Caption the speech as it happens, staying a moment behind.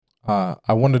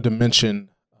I wanted to mention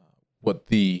what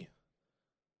the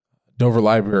Dover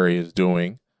Library is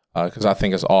doing because I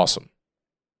think it's awesome.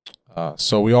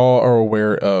 So we all are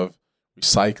aware of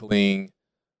recycling,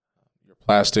 your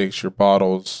plastics, your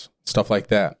bottles, stuff like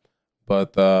that.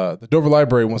 But the Dover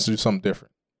Library wants to do something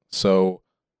different. So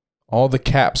all the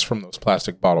caps from those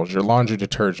plastic bottles, your laundry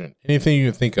detergent, anything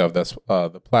you can think of that's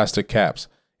the plastic caps,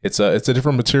 it's a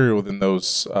different material than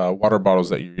those water bottles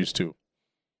that you're used to.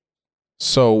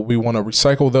 So we want to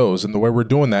recycle those, and the way we're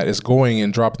doing that is going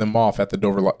and dropping them off at the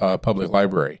Dover Public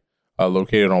Library,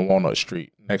 located on Walnut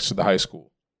Street, next to the high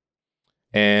school.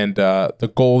 And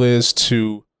the goal is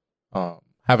to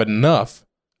have enough,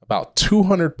 about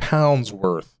 200 pounds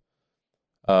worth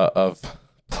of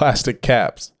plastic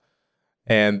caps,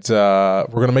 and we're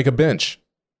gonna make a bench.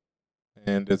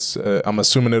 And it's I'm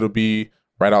assuming it'll be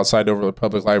right outside Dover the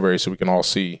Public Library, so we can all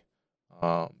see,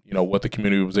 what the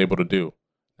community was able to do.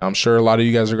 I'm sure a lot of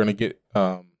you guys are going to get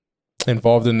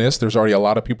involved in this. There's already a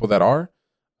lot of people that are,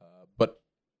 but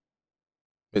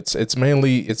it's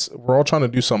mainly we're all trying to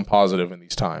do something positive in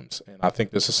these times, and I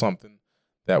think this is something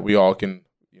that we all can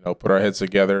put our heads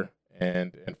together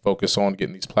and focus on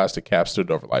getting these plastic caps to the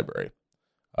Dover Library.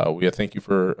 We thank you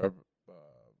for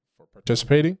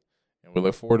participating, and we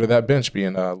look forward to that bench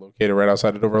being located right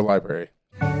outside the Dover Library.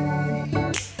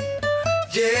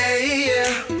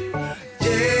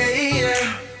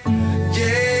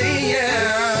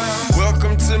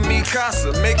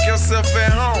 Casa, make yourself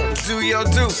at home, do your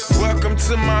do. Welcome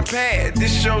to my pad,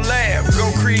 this your lab,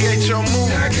 go create your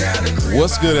move.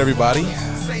 What's good, everybody?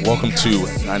 Welcome to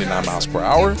 99 Miles Per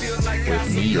Hour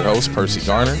with me, your host, Percy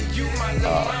Garner.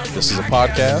 This is a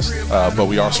podcast, but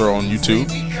we also are on YouTube.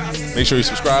 Make sure you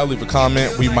subscribe, leave a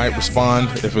comment. We might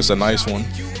respond if it's a nice one.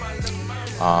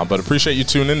 But appreciate you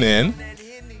tuning in.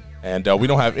 And we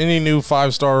don't have any new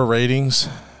 5-star ratings.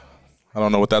 I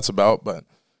don't know what that's about, but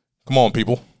come on,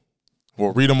 people.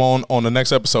 We'll read them on the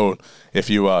next episode if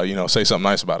you, say something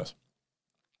nice about us.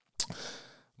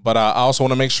 But I also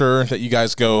want to make sure that you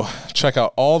guys go check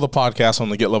out all the podcasts on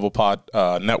the Get Level Pod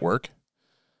network.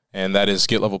 And that is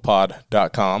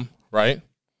getlevelpod.com, right?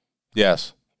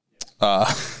 Yes.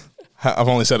 I've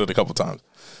only said it a couple times.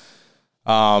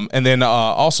 And then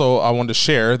also I wanted to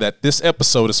share that this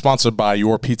episode is sponsored by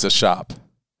Your Pizza Shop.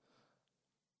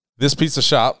 This pizza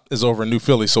shop is over in New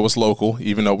Philly, so it's local,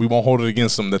 even though we won't hold it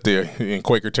against them that they're in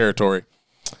Quaker territory.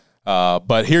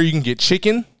 But here you can get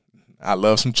chicken. I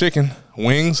love some chicken.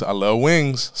 Wings. I love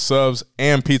wings. Subs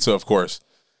and pizza, of course.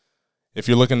 If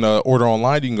you're looking to order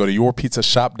online, you can go to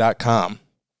yourpizzashop.com.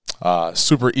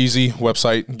 Super easy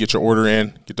website. Get your order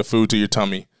in, get the food to your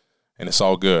tummy, and it's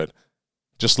all good.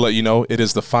 Just to let you know, it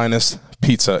is the finest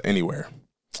pizza anywhere.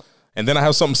 And then I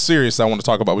have something serious I want to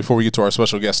talk about before we get to our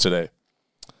special guest today.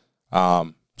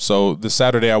 So this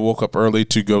Saturday I woke up early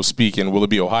to go speak in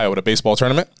Willoughby, Ohio at a baseball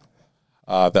tournament,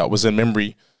 that was in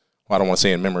memory. Well, I don't want to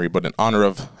say in memory, but in honor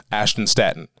of Ashton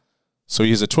Staton. So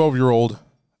he's a 12-year-old,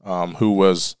 who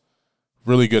was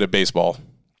really good at baseball.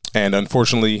 And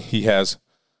unfortunately he has,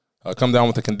 come down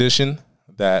with a condition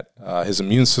that, his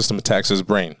immune system attacks his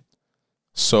brain.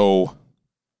 So,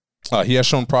 he has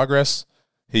shown progress.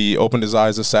 He opened his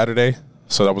eyes this Saturday.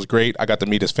 So that was great. I got to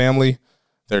meet his family.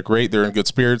 They're great. They're in good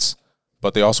spirits,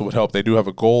 but they also would help. They do have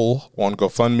a goal on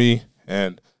GoFundMe,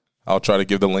 and I'll try to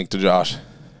give the link to Josh.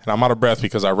 And I'm out of breath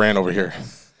because I ran over here.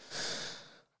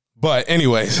 But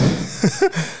anyways,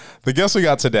 the guest we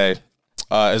got today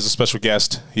is a special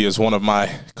guest. He is one of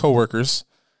my coworkers,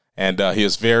 and he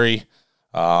is very,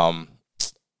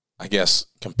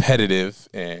 competitive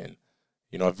and,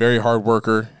 a very hard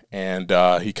worker. And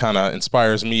he kind of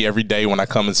inspires me every day when I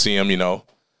come and see him,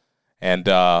 And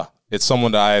it's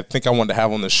someone that I think I wanted to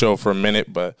have on the show for a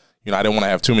minute, but, I didn't want to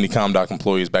have too many ComDoc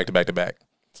employees back to back to back.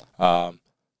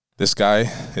 This guy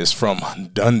is from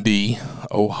Dundee,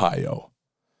 Ohio,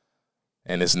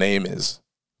 and his name is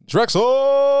Drexel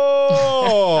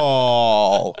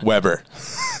Weber.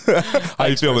 How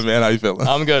you feeling, man? How you feeling?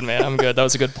 I'm good, man. I'm good. That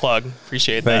was a good plug.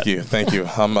 Appreciate that. Thank you.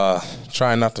 I'm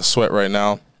trying not to sweat right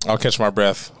now. I'll catch my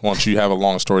breath once you have a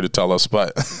long story to tell us,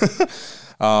 but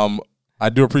I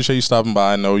do appreciate you stopping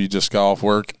by. I know you just got off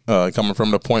work, coming from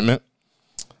an appointment.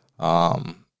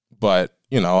 But,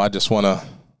 I just want to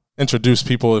introduce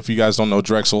people. If you guys don't know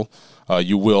Drexel,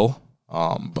 you will.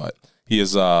 But he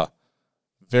is a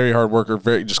very hard worker,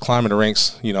 just climbing the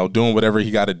ranks, doing whatever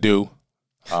he got to do.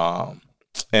 And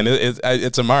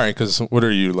it's admiring because what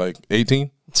are you, like 18?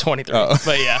 23.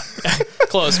 But yeah,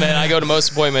 close, man. I go to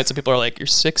most appointments and people are like, you're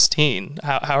 16.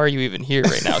 How are you even here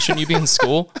right now? Shouldn't you be in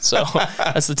school? So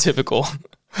that's the typical.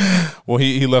 Well,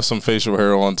 he left some facial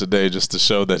hair on today just to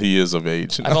show that he is of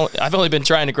age. You know? I've only been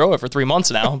trying to grow it for 3 months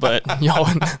now, but y'all.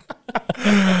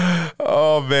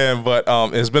 Oh man, but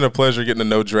it's been a pleasure getting to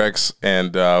know Drex,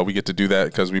 and we get to do that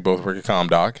because we both work at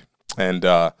ComDoc, and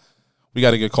we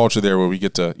got a good culture there where we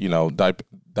get to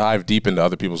dive deep into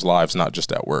other people's lives, not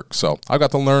just at work. So I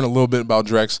got to learn a little bit about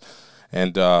Drex,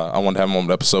 and I wanted to have him on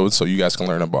the episode so you guys can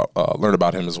learn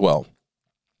about him as well.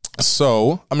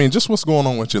 So, I mean, just what's going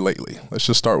on with you lately? Let's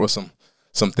just start with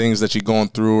some things that you're going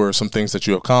through or some things that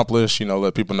you accomplished,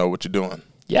 let people know what you're doing.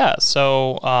 Yeah.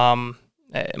 So,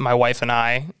 my wife and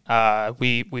I,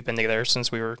 we've been together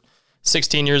since we were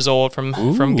 16 years old from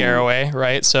Garaway,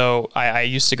 right? So I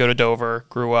used to go to Dover,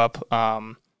 grew up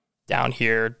down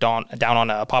here, down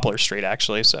on Poplar Street,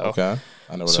 actually. So okay.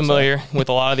 I know familiar with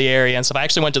a lot of the area and stuff. I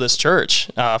actually went to this church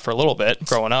for a little bit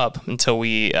growing up until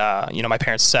we, my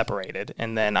parents separated,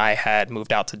 and then I had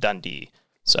moved out to Dundee.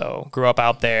 So grew up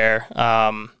out there.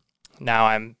 Now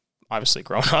I'm obviously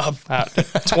grown up at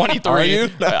 23. Are you?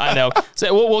 I know.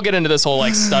 So we'll get into this whole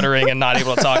stuttering and not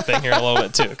able to talk thing here in a little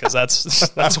bit too, because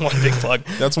that's one big plug.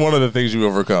 That's one of the things you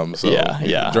overcome. So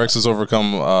yeah. Drex has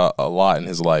overcome a lot in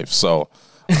his life. So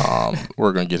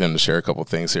we're going to get him to share a couple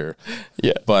things here.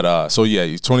 Yeah. But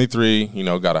he's 23,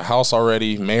 got a house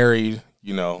already, married,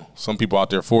 some people out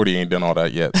there 40 ain't done all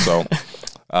that yet. So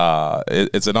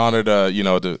it's an honor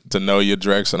to know you,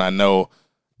 Drex. And I know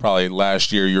probably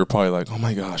last year you were probably like, oh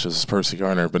my gosh, this is Percy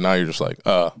Garner. But now you're just like,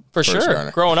 for Percy sure.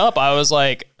 Garner. Growing up, I was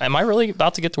like, am I really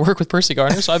about to get to work with Percy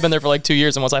Garner? So I've been there for 2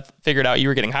 years. And once I figured out you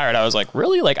were getting hired, I was like,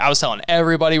 really? I was telling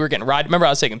everybody we're getting ride. Remember I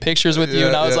was taking pictures with you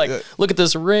and I was look at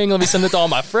this ring. Let me send it to all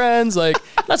my friends.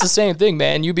 That's the same thing,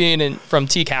 man. You being from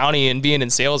T County and being in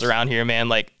sales around here,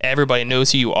 man, everybody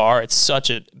knows who you are. It's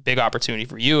such a big opportunity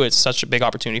for you. It's such a big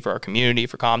opportunity for our community,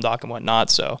 for ComDoc and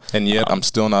whatnot. So, and yet I'm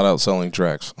still not out selling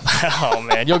Drex. Oh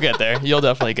man, you'll get there. You'll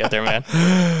definitely get there, man.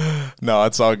 No,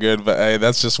 it's all good. But hey,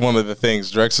 that's just one of the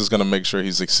things. Drex is going to make sure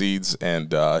he succeeds,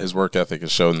 and his work ethic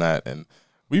has shown that. And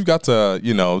we've got to,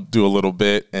 do a little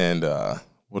bit. And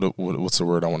what's the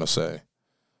word I want to say?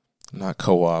 Not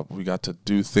co-op. We got to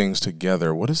do things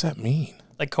together. What does that mean?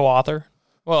 Co-author?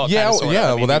 Well, yeah.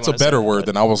 Well, that's a better word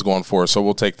than I was going for. So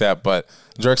we'll take that. But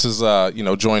Drex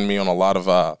has, joined me on a lot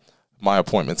of my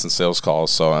appointments and sales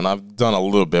calls. So, and I've done a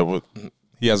little bit with.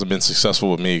 He hasn't been successful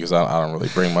with me because I don't really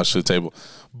bring much to the table.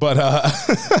 But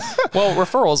well,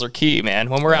 referrals are key,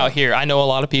 man. When we're out here, I know a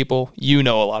lot of people. You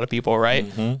know a lot of people, right?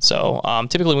 Mm-hmm. So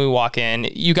typically when we walk in,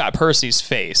 you got Percy's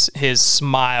face, his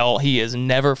smile. He is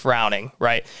never frowning,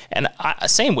 right? And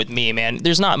same with me, man.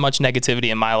 There's not much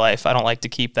negativity in my life. I don't like to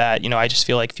keep that. I just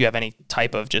feel like if you have any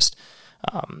type of just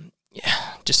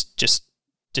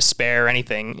despair or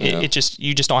anything, you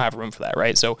just don't have room for that,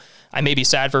 right? So I may be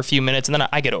sad for a few minutes and then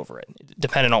I get over it,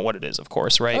 depending on what it is, of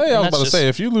course, right? Oh, yeah, I was about to say,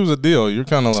 if you lose a deal, you're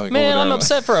kind of like, man, I'm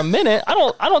upset for a minute. I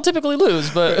don't typically lose,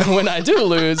 but when I do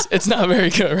lose, it's not very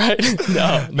good, right?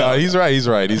 No, he's right.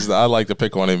 I like to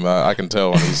pick on him. I can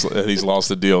tell when he's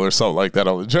lost a deal or something like that.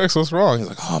 I'm like, Drex, what's wrong? He's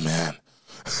like, oh man.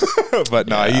 But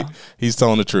no, he's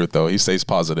telling the truth though. He stays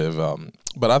positive.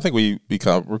 But I think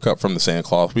we're cut from the same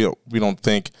cloth. We don't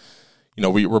think.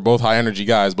 We're both high energy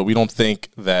guys, but we don't think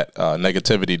that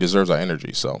negativity deserves our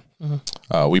energy. So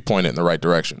we point it in the right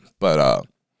direction. But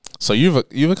so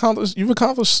you've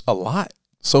accomplished a lot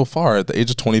so far at the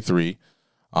age of 23.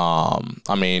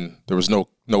 I mean, there was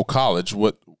no college.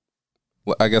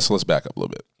 I guess let's back up a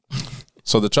little bit.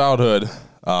 So the childhood,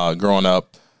 growing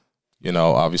up,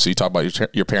 obviously you talk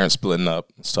about your parents splitting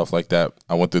up and stuff like that.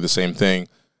 I went through the same thing.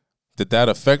 Did that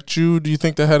affect you? Do you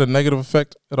think that had a negative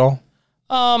effect at all?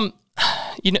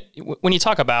 When you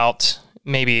talk about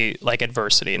maybe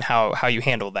adversity and how you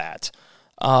handle that,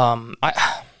 I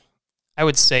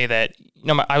would say that,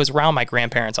 I was around my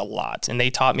grandparents a lot and they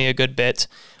taught me a good bit.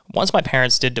 Once my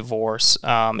parents did divorce,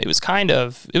 it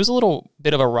was a little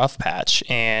bit of a rough patch,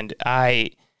 and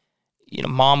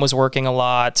mom was working a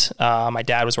lot. My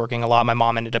dad was working a lot. My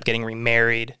mom ended up getting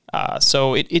remarried.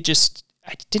 So I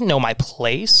didn't know my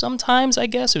place sometimes, I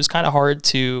guess. It was kind of hard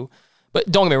to. But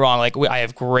don't get me wrong, I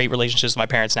have great relationships with my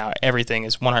parents now. Everything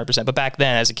is 100%. But back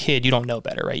then, as a kid, you don't know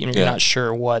better, right? You're not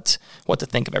sure what to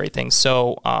think of everything.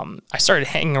 So I started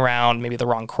hanging around maybe the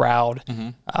wrong crowd.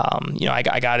 Mm-hmm.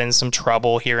 I got in some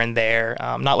trouble here and there.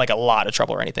 Not a lot of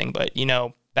trouble or anything, but,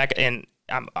 back in,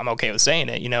 I'm okay with saying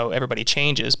it, everybody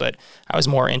changes. But I was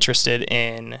more interested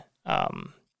in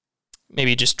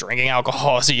maybe just drinking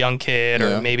alcohol as a young kid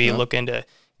or maybe looking to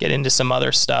get into some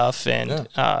other stuff, and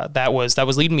that was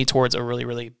leading me towards a really,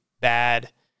 really bad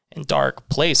and dark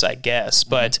place, I guess.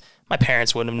 But my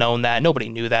parents wouldn't have known that. Nobody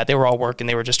knew that. They were all working.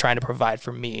 They were just trying to provide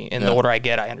for me. And the older I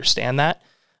get, I understand that.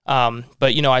 But,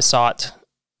 I sought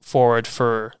forward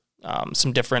for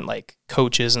some different like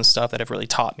coaches and stuff that have really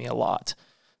taught me a lot.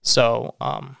 So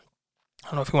I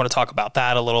don't know if you want to talk about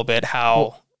that a little bit,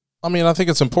 how... Well, I think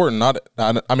it's important.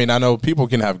 I know people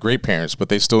can have great parents, but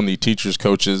they still need teachers,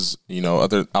 coaches,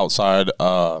 other outside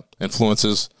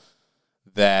influences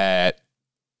that,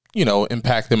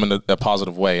 impact them in a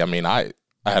positive way. I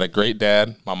had a great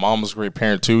dad. My mom was a great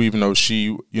parent too, even though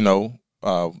she,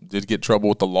 did get in trouble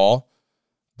with the law.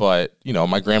 But,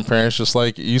 my grandparents, just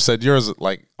like you said, yours,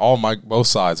 like both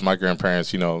sides, my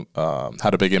grandparents,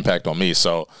 had a big impact on me.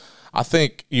 So I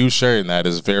think you sharing that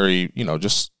is very,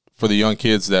 just for the young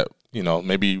kids that,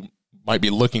 maybe might be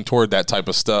looking toward that type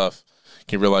of stuff,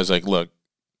 can realize like, look,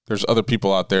 there's other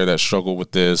people out there that struggle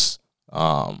with this.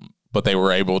 But they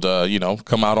were able to,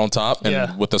 come out on top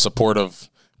and with the support of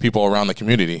people around the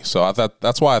community. So I thought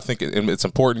that's why I think it's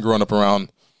important growing up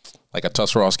around like a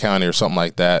Tuscarawas County or something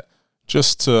like that,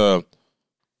 just to,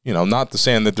 not to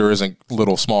saying that there isn't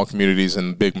little small communities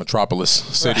in big metropolis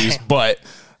cities, right. But,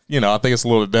 I think it's a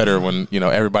little bit better when,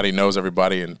 everybody knows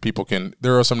everybody and people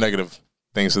there are some negative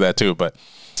things to that too. But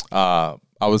I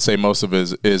would say most of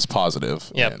it is positive.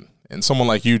 Yep. And someone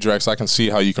like you, Drex, I can see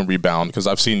how you can rebound because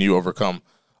I've seen you overcome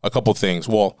a couple things.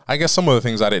 Well, I guess some of the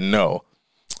things I didn't know,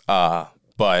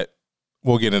 but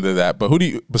we'll get into that. But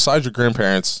besides your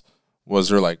grandparents, was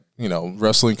there like,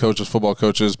 wrestling coaches, football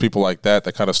coaches, people like that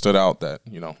kind of stood out that,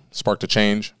 sparked a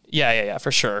change? Yeah,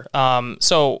 for sure.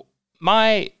 So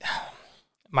my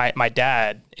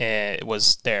dad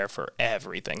was there for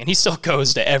everything, and he still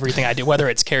goes to everything I do, whether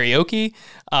it's karaoke,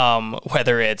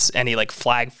 whether it's any like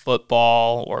flag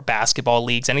football or basketball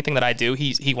leagues, anything that I do,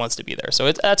 he wants to be there.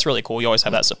 So that's really cool. You always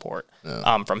have that support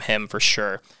from him for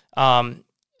sure.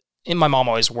 And my mom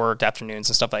always worked afternoons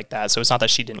and stuff like that. So it's not that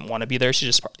she didn't want to be there.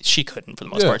 She couldn't for the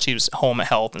most part. She was home at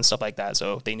health and stuff like that.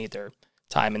 So they need their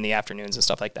time in the afternoons and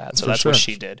stuff like that. So that's what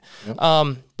she did. Yep.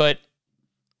 But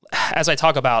as I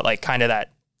talk about like kind of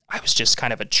that, I was just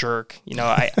kind of a jerk.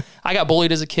 I got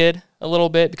bullied as a kid a little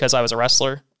bit because I was a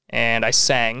wrestler and I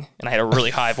sang and I had a really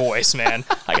high voice, man.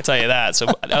 I can tell you that. So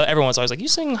everyone's always like, you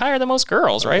sing higher than most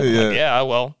girls, right? Yeah. Like, yeah,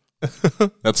 well.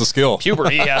 That's a skill.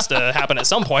 Puberty has to happen at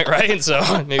some point, right? And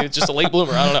so maybe it's just a late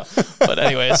bloomer. I don't know. But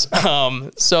anyways,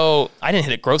 so I didn't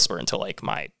hit a growth spurt until like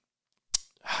my,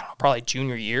 probably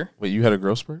junior year. Wait, you had a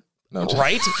growth spurt? No,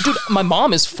 right? Dude, my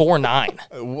mom is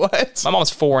 4'9". What? My mom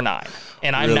is 4'9",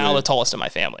 and I'm now the tallest in my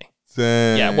family.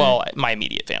 Dang. Yeah, well, my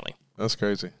immediate family. That's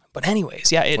crazy. But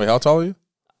anyways, yeah. Wait, how tall are you?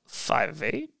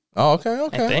 5'8". Oh, okay.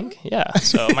 I think, yeah.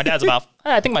 So my dad's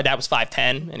I think my dad was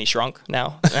 5'10", and he shrunk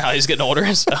now. Now he's getting older,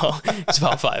 so he's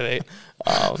about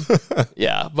 5'8".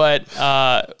 Yeah, but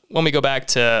when we go back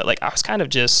to, like, I was kind of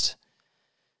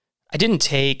I didn't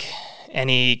take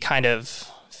any kind of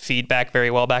feedback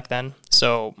very well back then.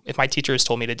 So if my teachers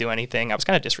told me to do anything, I was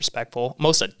kind of disrespectful.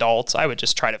 Most adults, I would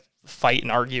just try to fight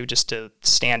and argue just to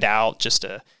stand out, just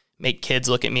to make kids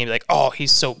look at me and be like, oh,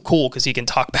 he's so cool because he can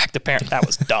talk back to parents. That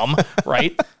was dumb,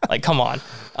 right? Like, come on.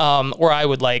 Or I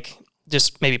would like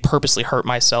just maybe purposely hurt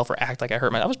myself or act like I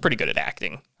hurt myself. I was pretty good at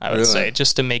acting, I would say,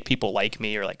 just to make people like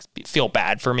me or like feel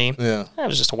bad for me. Yeah. That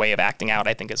was just a way of acting out,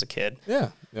 I think, as a kid. Yeah.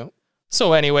 Yep.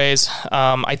 So anyways,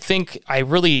 I think I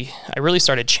really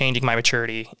started changing my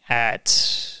maturity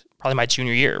at probably my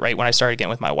junior year, right? When I started getting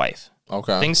with my wife.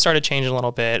 Okay. Things started changing a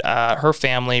little bit. Her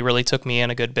family really took me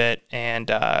in a good bit, and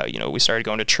we started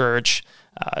going to church.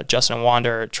 Justin and Wanda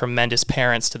are tremendous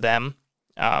parents to them.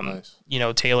 Nice.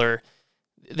 Taylor,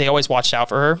 they always watched out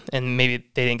for her, and maybe she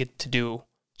didn't get to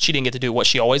do what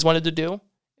she always wanted to do,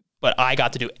 but I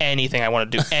got to do anything I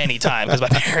wanted to do anytime because my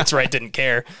parents, right, didn't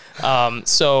care.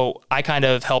 So I kind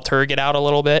of helped her get out a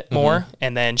little bit more,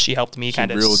 and then she helped me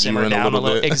kind of simmer down a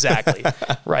little. Exactly,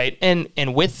 right.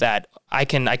 And with that, I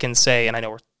can say, and I know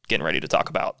we're getting ready to talk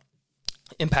about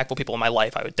impactful people in my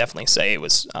life. I would definitely say it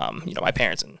was, my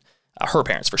parents and her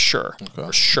parents for sure,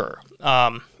 for sure.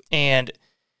 And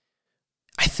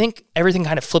I think everything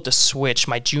kind of flipped a switch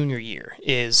my junior year.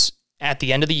 Is at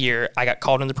the end of the year, I got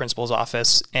called into the principal's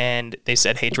office and they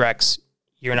said, hey, Drex,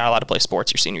 you're not allowed to play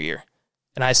sports your senior year.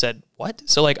 And I said, what?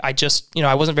 So like, I just,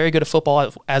 I wasn't very good at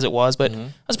football as it was, but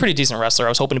I was a pretty decent wrestler. I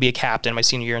was hoping to be a captain my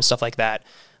senior year and stuff like that.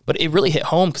 But it really hit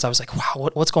home because I was like, wow,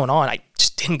 what's going on? I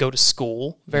just didn't go to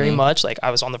school very much. Like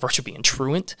I was on the verge of being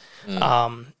truant.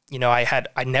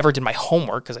 I never did my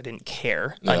homework because I didn't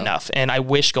care enough. And I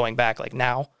wish going back, like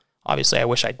now, obviously I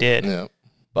wish I did. Yeah.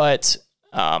 But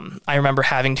I remember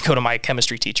having to go to my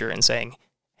chemistry teacher and saying,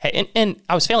 hey, and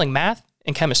I was failing math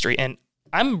and chemistry, and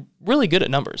I'm really good at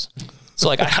numbers. So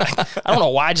like, I don't know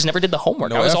why I just never did the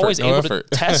homework. I was always able to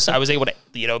test. I was able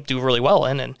to, do really well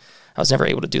in. And I was never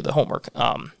able to do the homework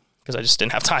because I just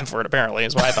didn't have time for it, apparently,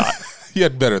 is what I thought. You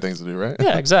had better things to do, right?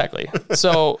 Yeah, exactly.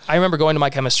 So I remember going to my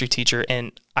chemistry teacher,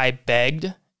 and I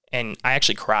begged, and I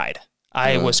actually cried.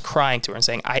 I was crying to her and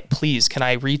saying, please, can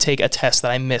I retake a test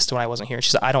that I missed when I wasn't here?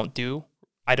 She said, I do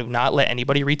not let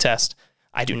anybody retest.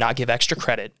 I do not give extra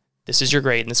credit. This is your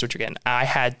grade, and this is what you're getting.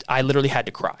 I literally had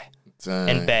to cry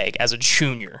and beg as a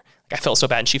junior. Like, I felt so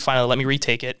bad, and she finally let me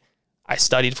retake it. I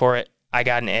studied for it. I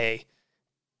got an A,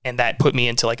 and that put me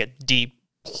into like a D+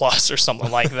 or something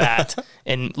like that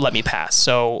and let me pass.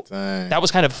 So that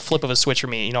was kind of a flip of a switch for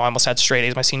me. You know, I almost had straight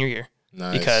A's my senior year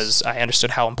because I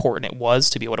understood how important it was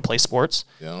to be able to play sports.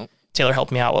 Yeah. Taylor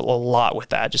helped me out a lot with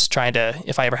that, just trying to,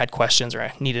 if I ever had questions or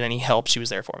I needed any help, she was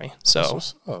there for me. So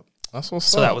That's what's up.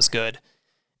 So that was good.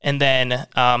 And then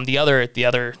the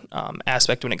other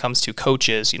aspect when it comes to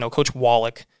coaches, you know, Coach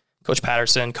Wallach, Coach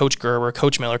Patterson, Coach Gerber,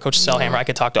 Coach Miller, Coach Selhammer, I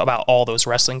could talk about all those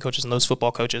wrestling coaches and those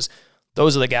football coaches.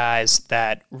 Those are the guys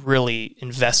that really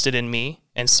invested in me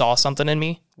and saw something in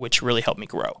me, which really helped me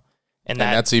grow. And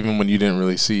that's even when you didn't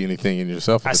really see anything in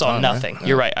yourself. I saw nothing. Right?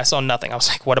 You're right. I saw nothing. I was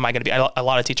like, what am I going to be? A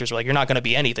lot of teachers were like, you're not going to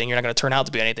be anything. You're not going to turn out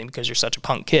to be anything because you're such a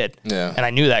punk kid. Yeah. And I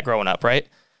knew that growing up, right?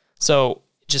 So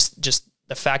just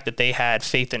the fact that they had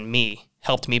faith in me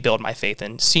helped me build my faith.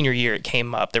 And senior year, it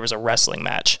came up. There was a wrestling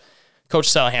match. Coach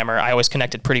Selhammer, I always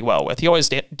connected pretty well with. He always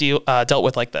dealt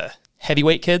with like the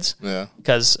heavyweight kids. Yeah.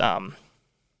 Because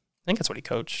I think that's what he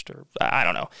coached, or I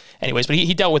don't know. Anyways, but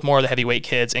he dealt with more of the heavyweight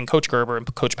kids, and Coach Gerber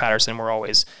and Coach Patterson were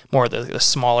always more of the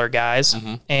smaller guys.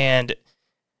 Mm-hmm. And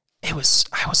I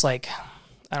was like,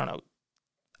 I don't know.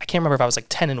 I can't remember if I was like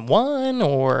 10-1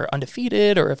 or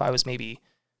undefeated, or if I was maybe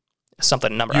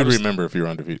something number. You'd remember if you were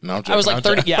undefeated. No, I'm joking. I was like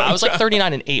 30. Yeah, I was like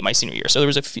 39-8 my senior year. So there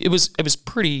was it was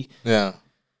pretty. Yeah.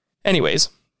 Anyways,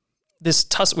 we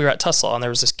were at Tuslaw, and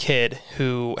there was this kid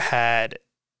who had.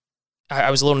 I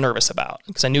was a little nervous about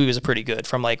because I knew he was pretty good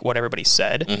from like what everybody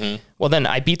said. Mm-hmm. Well, then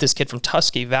I beat this kid from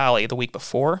Tusky Valley the week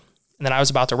before, and then I was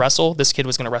about to wrestle. This kid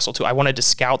was going to wrestle too. I wanted to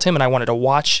scout him and I wanted to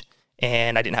watch,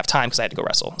 and I didn't have time because I had to go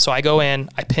wrestle. So I go in,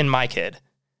 I pin my kid,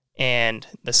 and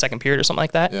the second period or something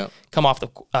like that, come off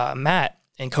the mat,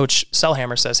 and Coach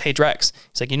Selhammer says, "Hey Drex,"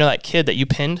 he's like, "You know that kid that you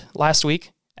pinned last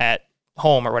week at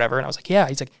home or whatever?" And I was like, "Yeah."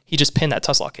 He's like, "He just pinned that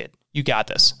Tuslaw kid. You got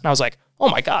this." And I was like, oh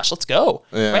my gosh, let's go.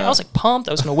 Yeah. Right? I was like pumped.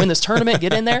 I was going to win this tournament,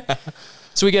 get in there.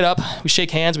 So we get up, we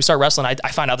shake hands, we start wrestling. I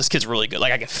find out this kid's really good.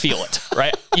 Like I can feel it,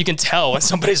 right? You can tell when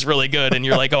somebody's really good and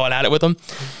you're like going at it with them.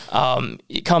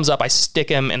 It comes up, I stick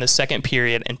him in the second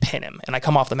period and pin him. And I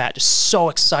come off the mat just so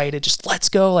excited, just let's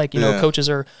go. Like, you know, coaches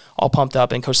are all pumped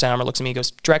up, and Coach Selhammer looks at me and goes,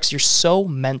 "Drex, you're so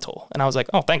mental." And I was like,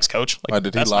 "Oh, thanks, Coach." Like, why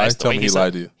did he lie? Nice Tell me he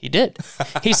lied to you. He did.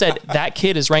 He said, "That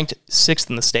kid is ranked 6th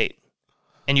in the state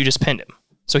and you just pinned him."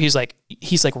 So he's like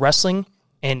wrestling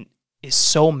and is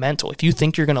so mental. If you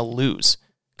think you're going to lose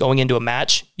going into a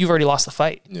match, you've already lost the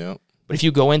fight. Yeah. But if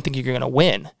you go in thinking you're going to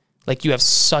win, like you have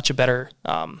such a better,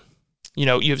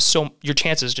 your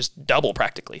chances just double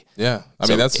practically. Yeah. I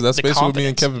mean, that's basically what me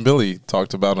and Kevin Billy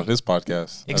talked about on his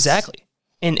podcast. Exactly.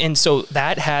 And so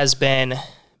that has been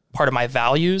part of my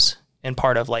values and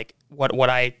part of like what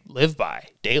I live by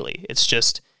daily. It's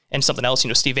just, and something else,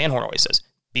 Steve Van Horn always says,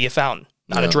 be a fountain,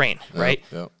 not a drain, right?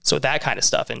 Yeah. So that kind of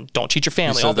stuff, and don't cheat your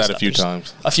family. You said that a few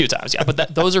times. A few times, yeah.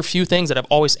 But those are few things that I've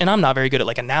always, and I'm not very good at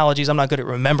like analogies. I'm not good at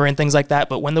remembering things like that.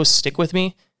 But when those stick with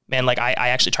me, man, like I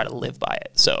actually try to live by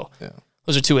it. So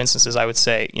those are two instances I would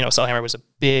say. Selhammer was a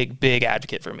big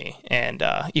advocate for me, and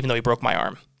even though he broke my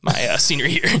arm my senior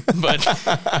year, but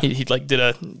he like did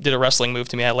a wrestling move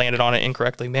to me. I landed on it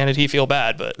incorrectly. Man, did he feel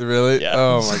bad? But really, yeah.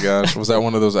 Oh my gosh, was that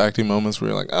one of those acting moments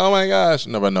where you're like, oh my gosh?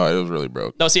 No, but no, it was really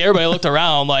broke. No, see, everybody looked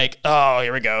around like, oh,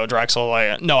 here we go, Drexel.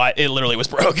 Like, no, it literally was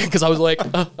broken because I was like,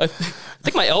 I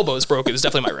think my elbow is broken. It was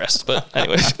definitely my wrist, but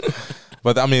anyways.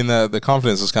 But I mean, the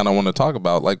confidence is kind of want to talk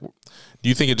about. Like, do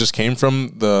you think it just came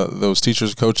from those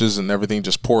teachers, coaches, and everything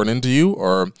just pouring into you,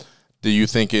 or do you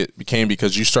think it became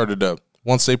because you started to,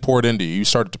 once they poured into you, you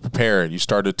started to prepare, you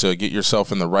started to get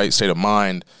yourself in the right state of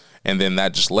mind, and then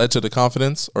that just led to the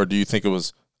confidence? Or do you think it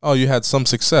was, oh, you had some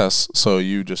success, so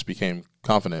you just became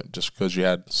confident just because you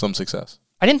had some success?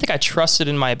 I didn't think I trusted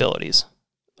in my abilities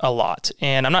a lot.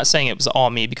 And I'm not saying it was all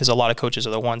me, because a lot of coaches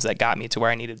are the ones that got me to where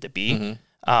I needed to be.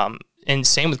 Mm-hmm. And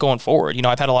same with going forward.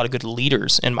 I've had a lot of good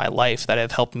leaders in my life that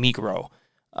have helped me grow.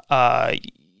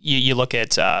 You look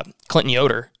at Clinton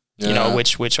Yoder,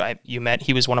 which you met.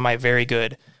 He was one of my very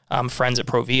good friends at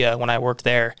Provia when I worked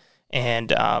there,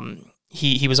 and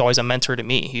he was always a mentor to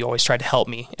me. He always tried to help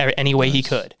me any way he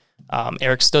could.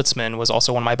 Eric Stutzman was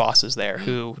also one of my bosses there,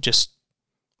 who just,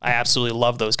 I absolutely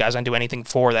love those guys. I'd do anything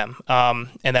for them. And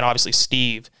then obviously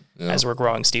Steve as we're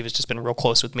growing. Steve has just been real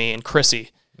close with me, and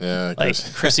Chrissy. Yeah, like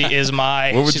Chrissy is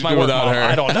my. What would she's you my do work without mom. her?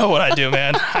 I don't know what I'd do,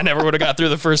 man. I never would have got through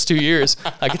the first 2 years.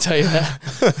 I can tell you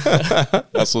that.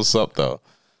 That's what's up, though.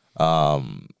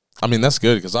 I mean, that's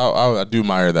good because I do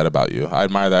admire that about you. I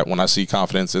admire that when I see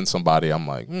confidence in somebody, I'm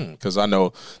like, because I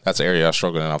know that's an area I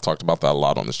struggle in. I've talked about that a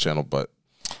lot on this channel, but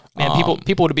man,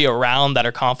 people to be around that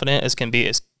are confident as can be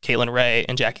is Caitlin Ray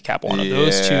and Jackie Capuano.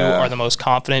 Those two are the most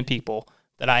confident people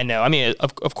that I know. I mean,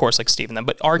 of course, like Steve and them,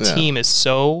 but our team is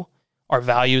so. Our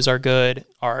values are good,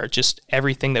 are just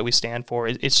everything that we stand for.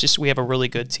 It's just we have a really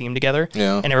good team together,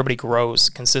 and everybody grows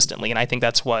consistently. And I think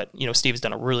that's what, Steve's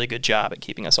done a really good job at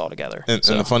keeping us all together. And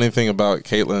the funny thing about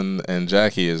Caitlin and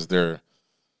Jackie is they're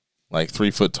like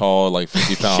 3 foot tall, like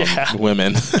 50-pound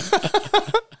women.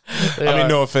 I mean,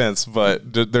 no offense,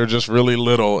 but they're just really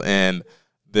little, and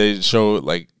they show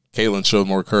like Caitlin showed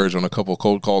more courage on a couple of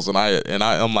cold calls than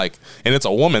I'm like, and it's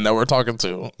a woman that we're talking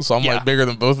to. So I'm like bigger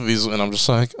than both of these. And I'm just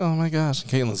like, oh my gosh.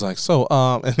 And Caitlin's like,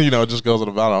 and it just goes on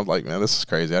about it. I'm like, man, this is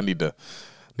crazy. I need to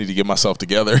get myself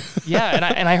together.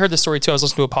 Yeah. And I heard the story too. I was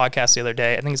listening to a podcast the other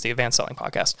day. I think it's the Advanced Selling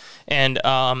podcast. And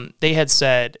they had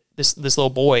said this little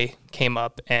boy came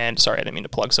up and sorry, I didn't mean to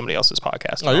plug somebody else's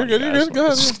podcast. Oh, you're good. You're good. Go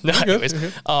ahead.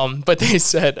 Anyways, but they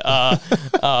said,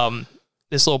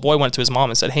 this little boy went to his mom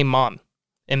and said, hey mom,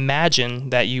 imagine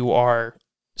that you are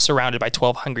surrounded by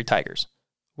 12 hungry tigers.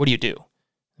 What do you do?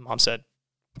 And mom said,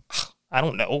 I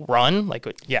don't know, run? Like,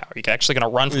 yeah, are you actually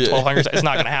going to run from 12 hungry tigers? It's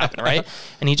not going to happen, right?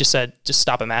 And he just said, just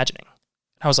stop imagining.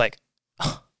 And I was like,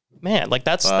 oh, man, like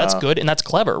that's good and that's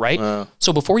clever, right?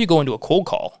 So before you go into a cold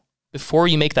call, before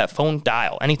you make that phone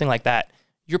dial, anything like that,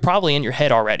 you're probably in your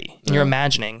head already and you're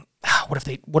imagining, what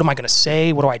am I going to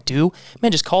say? What do I do?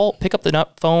 Man, just pick up the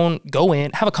phone, go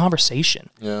in, have a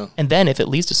conversation. Yeah. And then if it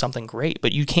leads to something great,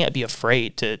 but you can't be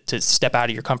afraid to step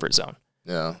out of your comfort zone.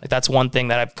 Yeah. Like that's one thing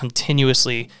that I've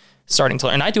continuously starting to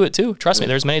learn. And I do it too. Trust me.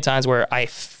 There's many times where I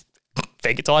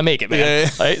fake it till I make it, man. Yeah.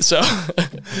 Right? So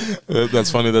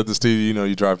that's funny that the studio,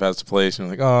 you drive past the place and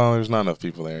you're like, oh, there's not enough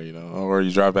people there, or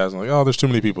you drive past and like, oh, there's too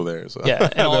many people there. So. Yeah.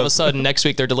 And all of a sudden next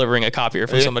week they're delivering a copier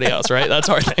for somebody else, right? That's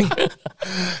our thing.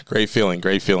 Great feeling.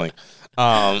 But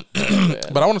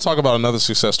I want to talk about another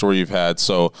success story you've had.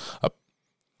 So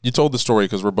you told the story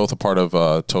because we're both a part of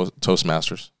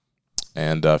Toastmasters.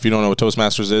 And if you don't know what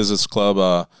Toastmasters is, it's a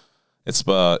club. It's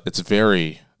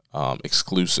very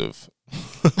exclusive.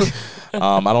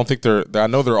 I don't think I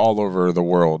know they're all over the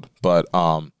world, but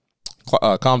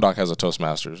ComDoc has a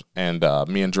Toastmasters, and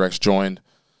me and Drex joined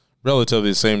relatively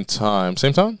the same time.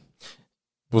 Same time?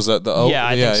 Was that the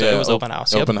I think so. It was open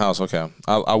house. Open house. Okay,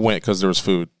 I went because there was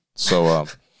food. So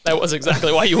that was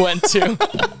exactly why you went too.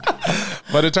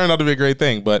 But it turned out to be a great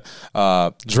thing. But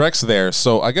Drex there.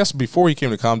 So I guess before you came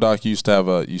to ComDoc, you used to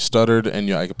have you stuttered and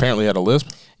you apparently had a lisp.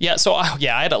 Yeah. So I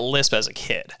had a lisp as a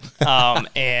kid,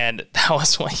 and that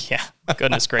was one. Yeah.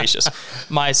 Goodness gracious.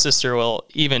 My sister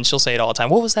she'll say it all the time.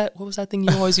 What was that? What was that thing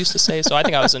you always used to say? So I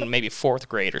think I was in maybe 4th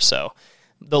grade or so.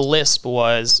 The lisp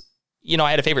was, I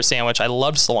had a favorite sandwich. I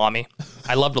loved salami.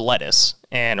 I loved lettuce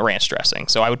and ranch dressing.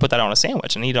 So I would put that on a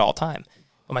sandwich and eat it all the time.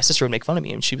 But my sister would make fun of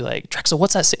me and she'd be like, Drexel,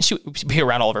 what's that? She would be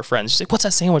around all of her friends. She's like, what's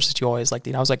that sandwich that you always like to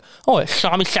eat? I was like, oh, a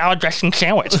salami salad dressing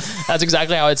sandwich. That's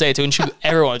exactly how I'd say it too. And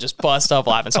everyone would just bust up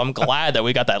laughing. So I'm glad that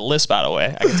we got that lisp out of the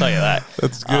way. I can tell you that.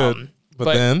 That's good.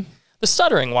 But then? The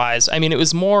stuttering wise, I mean, it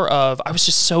was more of, I was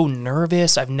just so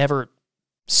nervous. I've never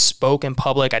spoke in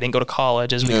public. I didn't go to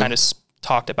college, as we kind of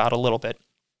talked about a little bit.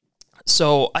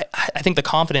 So I think the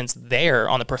confidence there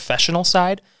on the professional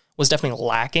side was definitely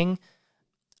lacking.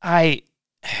 I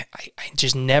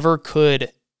just never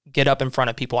could get up in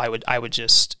front of people. I would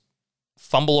just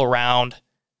fumble around,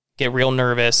 get real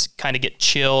nervous, kind of get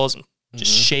chills, and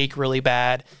just shake really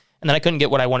bad. And then I couldn't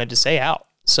get what I wanted to say out.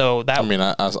 So that, I mean,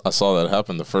 I saw that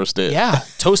happen the first day. Yeah.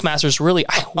 Toastmasters really,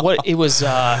 was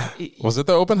it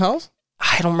the open house?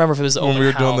 I don't remember if it was the open house. When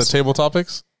we were doing the table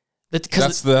topics?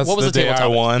 That's what was the day I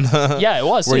won. Yeah, it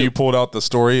was. Where you pulled out the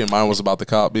story and mine was about the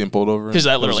cop being pulled over. Because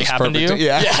that literally happened to you?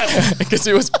 Yeah. Because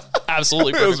it was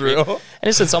absolutely perfect. It was real. And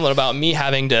it said something about me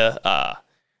having to,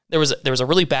 there was a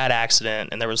really bad accident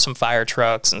and there was some fire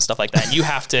trucks and stuff like that. And you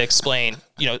have to explain,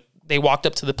 they walked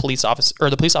up to the police officer, or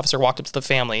the police officer walked up to the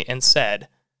family and said,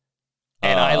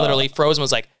 and I literally froze and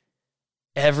was like,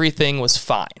 everything was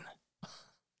fine.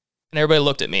 And everybody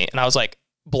looked at me and I was like,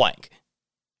 blank.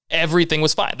 Everything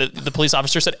was fine. The police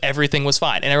officer said everything was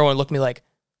fine. And everyone looked at me like,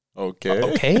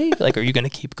 okay. Like, are you going to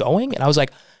keep going? And I was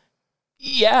like,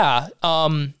 yeah.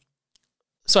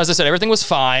 So as I said, everything was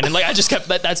fine. And like, I just kept,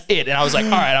 that's it. And I was like,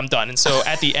 all right, I'm done. And so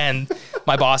at the end,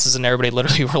 my bosses and everybody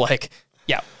literally were like,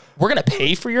 yeah, we're going to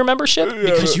pay for your membership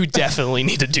because you definitely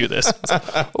need to do this.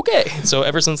 Like, okay. So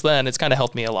ever since then, it's kind of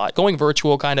helped me a lot. Going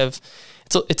virtual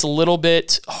it's a little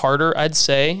bit harder, I'd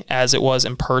say, as it was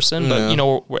in person. But, you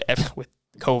know, with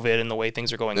COVID and the way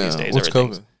things are going these days. What's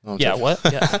COVID? Oh, yeah, what?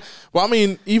 Yeah. Well, I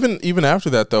mean, even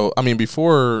after that, though, I mean,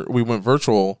 before we went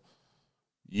virtual,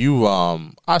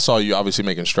 I saw you obviously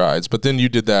making strides, but then you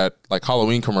did that like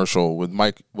Halloween commercial with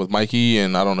Mikey,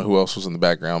 and I don't know who else was in the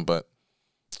background, but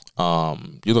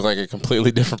you look like a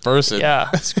completely different person. Yeah,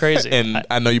 it's crazy. And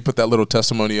I know you put that little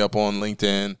testimony up on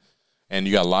LinkedIn, and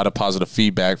you got a lot of positive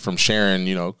feedback from Sharon,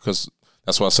 you know, because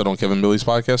that's what I said on Kevin Millie's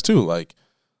podcast too. Like,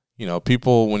 you know,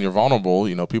 people, when you're vulnerable,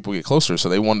 you know, people get closer. So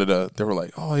they were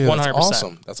like, oh yeah, that's 100%.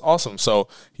 awesome. That's awesome. So,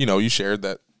 you know, you shared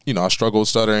that, you know, I struggle with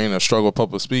stuttering, I struggle with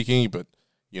public speaking, but,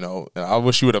 you know, I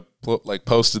wish you would have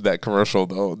posted that commercial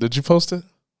though. Did you post it?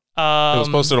 It was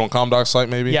posted on ComDoc's site,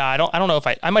 maybe. Yeah, I don't know if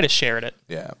I might have shared it.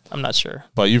 Yeah, I'm not sure.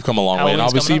 But you've come a long way, and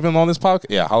obviously even on this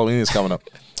podcast, Halloween is coming up,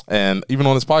 and even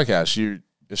on this podcast,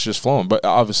 it's just flowing. But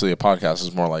obviously, a podcast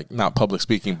is more like not public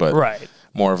speaking, but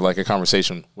more of like a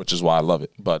conversation, which is why I love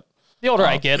it. But the older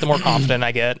I get, the more confident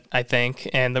I get, I think,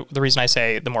 and the reason I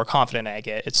say the more confident I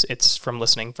get, it's from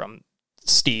listening from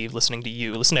Steve, listening to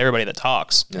you, listening to everybody that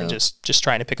talks, and just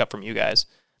trying to pick up from you guys.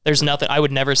 There's nothing, I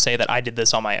would never say that I did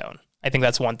this on my own. I think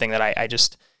that's one thing that I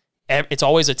just, it's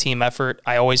always a team effort.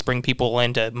 I always bring people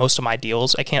into most of my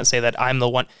deals. I can't say that I'm the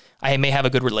one. I may have a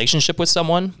good relationship with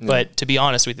someone, but to be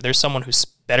honest with you, there's someone who's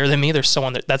better than me. There's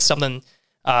someone that's something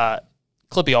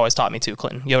Clippy always taught me too,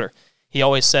 Clinton Yoder. He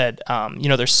always said, you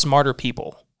know, there's smarter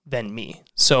people than me.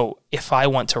 So if I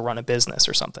want to run a business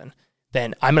or something,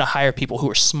 then I'm going to hire people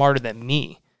who are smarter than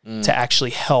me to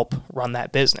actually help run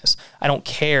that business. I don't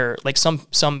care. Like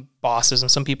some bosses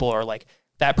and some people are like,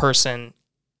 that person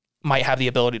might have the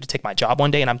ability to take my job one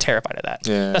day, and I'm terrified of that.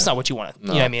 Yeah. That's not what you want. You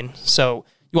know what I mean? So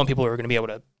you want people who are going to be able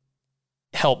to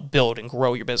help build and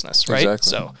grow your business, right? Exactly.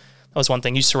 So that was one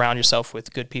thing. You surround yourself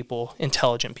with good people,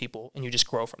 intelligent people, and you just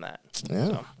grow from that. Yeah,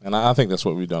 so. And I think that's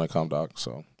what we've done at ComDoc.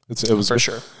 So it was for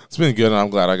sure. It's been good, and I'm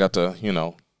glad I got to, you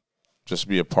know, just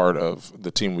be a part of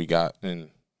the team we got. And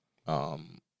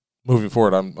moving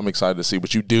forward, I'm excited to see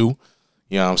what you do.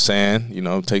 You know what I'm saying? You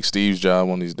know, take Steve's job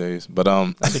one of these days. But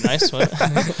that'd be nice.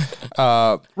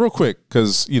 Real quick,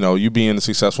 because, you know, you being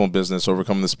successful in business,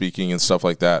 overcoming the speaking and stuff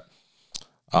like that,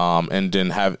 and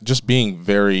then just being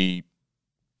very,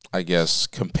 I guess,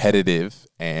 competitive.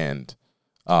 And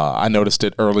I noticed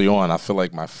it early on. I feel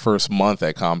like my first month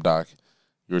at ComDoc,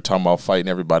 you were talking about fighting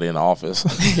everybody in the office.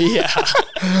 Yeah.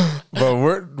 But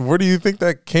where do you think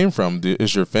that came from?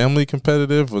 Is your family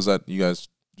competitive? Was that you guys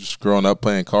just growing up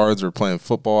playing cards or playing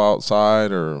football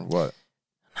outside or what?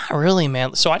 Not really,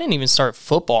 man. So I didn't even start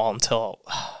football until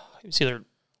it was either.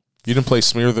 You didn't play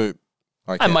smear the.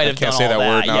 I might have done all that.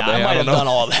 Word yeah, I might have done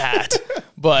all that.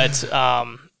 But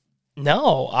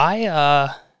no,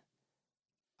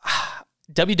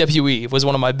 WWE was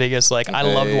one of my biggest. Like I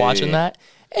loved watching that,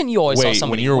 and you always saw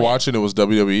somebody. When you were watching, it was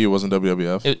WWE. It wasn't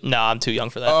WWF. No, I'm too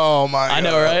young for that. Oh my! God. I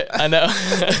know, right? I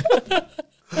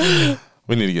know.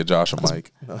 We need to get Josh a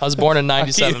mic. I was born in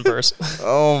 97 person.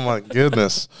 Oh my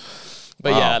goodness.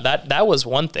 But yeah, that was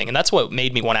one thing. And that's what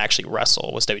made me want to actually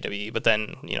wrestle was WWE. But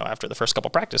then, you know, after the first couple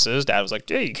practices, Dad was like,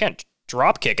 hey, you can't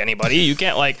drop kick anybody. You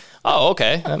can't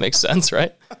okay, that makes sense,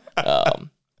 right? But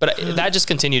that just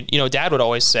continued. You know, Dad would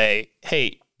always say,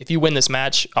 hey, if you win this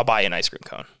match, I'll buy you an ice cream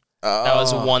cone. That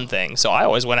was one thing. So I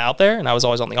always went out there and I was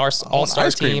always on the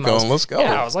all-star team. Let's go.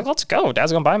 Yeah, I was like, let's go.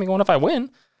 Dad's going to buy me one if I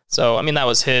win. So, I mean, that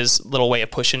was his little way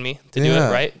of pushing me to do it,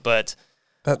 right? But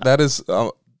that is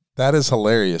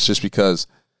hilarious just because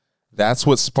that's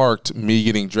what sparked me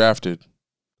getting drafted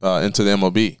into the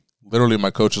MLB. Literally,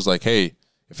 my coach was like, hey,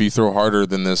 if you throw harder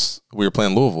than this, we were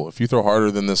playing Louisville. If you throw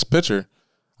harder than this pitcher,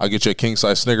 I'll get you a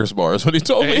king-size Snickers bar. Is what he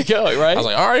told me. There you go, right? I was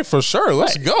like, all right, for sure.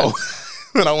 Let's go.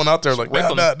 And I went out there like,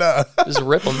 nah. Just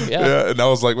rip them, yeah. And that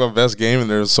was like my best game. And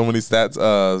there's so many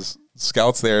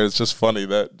scouts there. It's just funny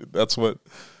that's what...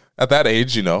 At that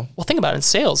age, you know. Well, think about it in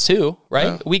sales too, right?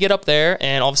 Yeah. We get up there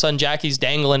and all of a sudden Jackie's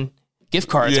dangling gift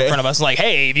cards in front of us. Like,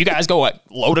 hey, if you guys go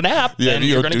load an app, then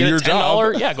you're going to get a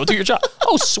 $10. Yeah, go do your job.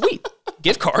 Oh, sweet.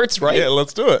 Gift cards, right? Yeah,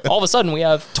 let's do it. All of a sudden we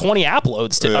have 20 app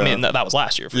loads. I mean, that was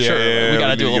last year for sure. Yeah, we got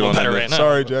to do a little better right now.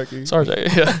 Sorry, Jackie.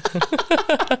 Yeah.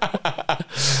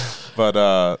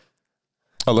 But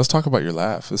let's talk about your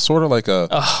laugh. It's sort of like a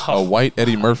white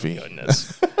Eddie Murphy.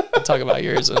 Goodness. Talk about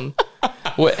yours and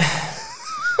what...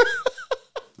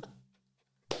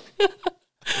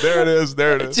 There it is.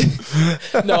 There it is.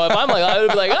 No, if I'm like, I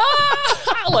would be like,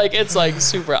 like it's like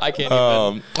super. I can't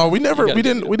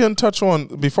even. We didn't touch on,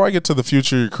 before I get to the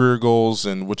future, your career goals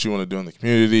and what you want to do in the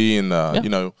community, and you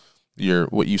know,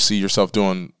 what you see yourself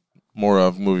doing more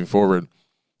of moving forward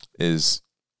is,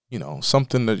 you know,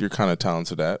 something that you're kind of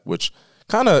talented at, which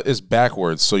kind of is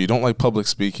backwards. So you don't like public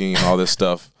speaking and all this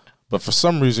stuff, but for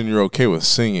some reason you're okay with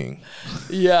singing.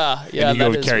 Yeah. And you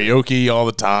go to karaoke all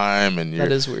the time, and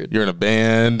that is weird. You're in a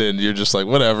band, and you're just like,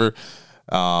 whatever.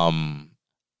 When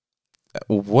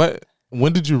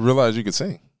did you realize you could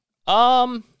sing?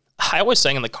 I always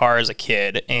sang in the car as a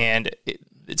kid, and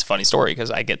it's a funny story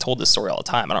because I get told this story all the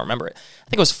time. I don't remember it. I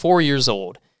think I was 4 years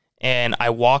old, and I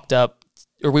walked up,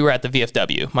 or we were at the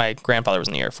VFW. My grandfather was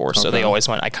in the Air Force, so they always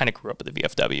went. I kind of grew up at the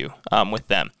VFW with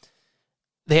them.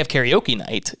 They have karaoke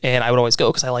night, and I would always go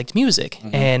because I liked music.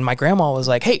 Mm-hmm. And my grandma was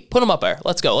like, hey, put him up there.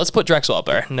 Let's go. Let's put Drexel up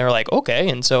there. And they're like, okay.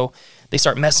 And so they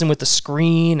start messing with the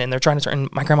screen, and they're trying to turn.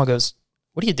 My grandma goes,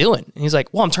 what are you doing? And he's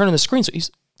like, well, I'm turning the screen. So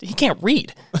he can't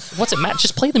read. What's it matter?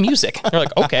 Just play the music. And they're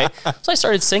like, okay. So I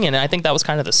started singing, and I think that was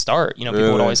kind of the start. You know,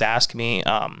 people would always ask me.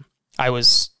 I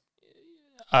was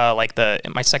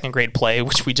in my second grade play,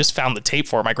 which we just found the tape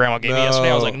for. My grandma gave me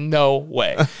yesterday. I was like, no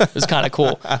way. It was kind of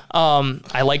cool.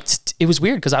 It was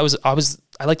weird because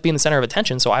I liked being the center of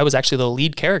attention. So I was actually the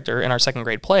lead character in our second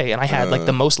grade play, and I had like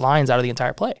the most lines out of the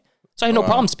entire play. So I had no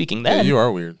problem speaking then. Yeah, you are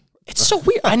weird. It's so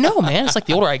weird. I know, man. It's like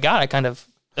the older I got, I kind of.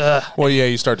 Well, yeah,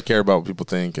 you start to care about what people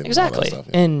think. And exactly. All that stuff,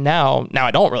 yeah. And now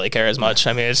I don't really care as much.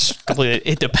 I mean, it's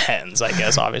completely, it depends, I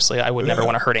guess, obviously. I would never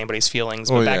want to hurt anybody's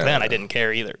feelings, but back then I didn't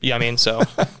care either. You know what I mean? So,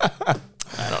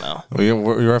 I don't know.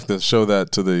 Well, you have to show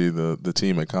that to the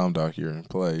team at ComDoc,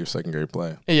 your second grade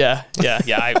play. Yeah.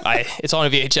 It's on a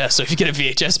VHS, so if you get a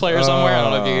VHS player somewhere, I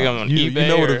don't know if you can go on eBay. You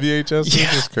know what a VHS is?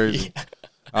 It's crazy.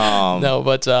 Yeah. No,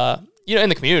 but, you know, in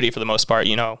the community for the most part,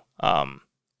 you know,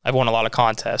 I've won a lot of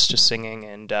contests just singing,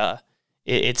 and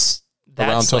it's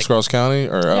around Tuscarawas County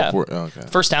or upward. Oh, okay.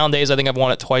 First Town Days, I think I've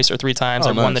won it twice or three times.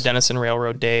 I've won the Denison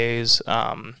Railroad Days.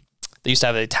 They used to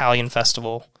have an Italian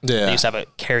festival. Yeah. They used to have a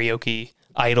karaoke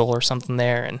idol or something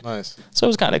there, and so it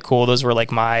was kind of cool. Those were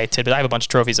like my tidbits. I have a bunch of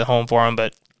trophies at home for them,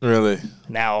 but really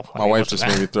now my wife just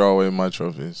made me throw away my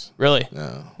trophies. Really?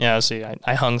 Yeah. Yeah. See,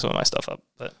 I hung some of my stuff up,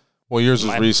 but. Well, yours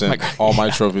is recent. All my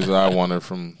trophies that I won are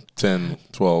from 10,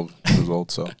 12 years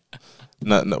old. So, you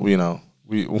know,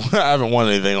 I haven't won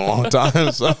anything in a long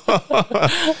time. So,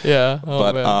 yeah.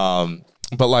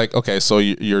 But like, okay, so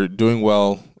you're doing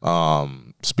well.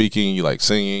 Speaking, you like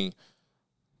singing,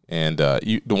 and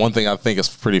the one thing I think is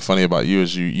pretty funny about you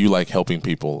is you like helping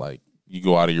people. Like, you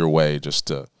go out of your way just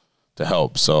to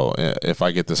help. So if I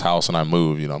get this house and I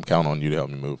move, you know, I'm counting on you to help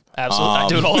me move. Absolutely. I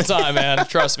do it all the time, man.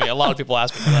 Trust me. A lot of people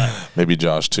ask me for that. Maybe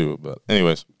Josh too, but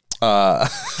anyways. Josh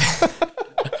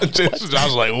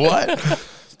was like, what?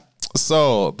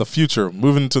 So the future,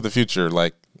 moving into the future,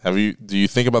 like, do you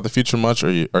think about the future much, or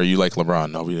are you like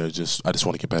LeBron? No, I just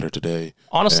want to get better today.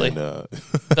 Honestly,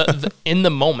 and, in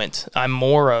the moment, I'm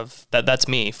more of that. That's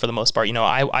me for the most part. You know,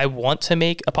 I want to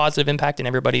make a positive impact in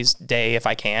everybody's day if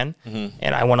I can,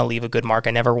 and I want to leave a good mark.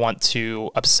 I never want to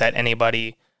upset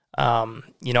anybody.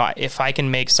 You know, if I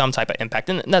can make some type of impact,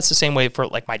 and that's the same way for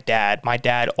like my dad. My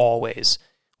dad always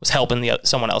was helping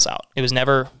someone else out. It was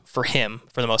never for him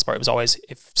for the most part. It was always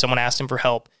if someone asked him for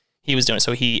help, he was doing it.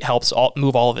 So he helps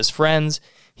move all of his friends.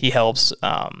 He helps,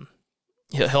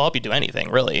 he'll help you do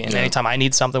anything really. And anytime I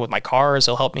need something with my cars,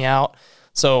 he'll help me out.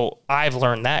 So I've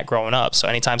learned that growing up. So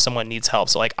anytime someone needs help,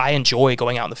 so like I enjoy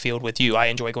going out in the field with you. I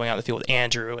enjoy going out in the field with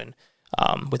Andrew and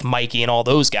with Mikey and all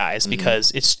those guys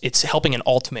because it's helping an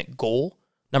ultimate goal.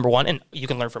 Number one, and you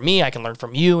can learn from me, I can learn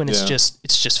from you, and it's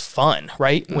just fun,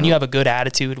 right? When you have a good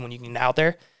attitude, when you can get out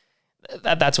there,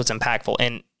 that's what's impactful.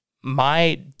 And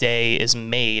my day is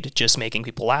made just making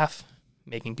people laugh,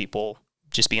 making people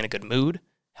just be in a good mood,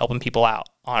 helping people out,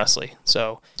 honestly.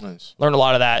 So learned a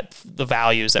lot of that, the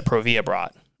values that Provia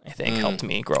brought, I think, helped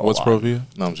me grow a lot. What's Provia?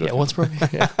 No, I'm joking. Yeah, what's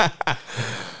Provia? Yeah.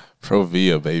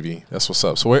 Provia, baby. That's what's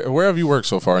up. So where have you worked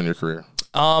so far in your career?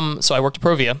 So I worked at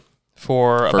Provia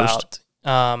for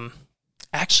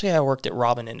actually I worked at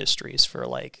Robin Industries for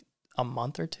like a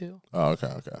month or two. Oh, okay.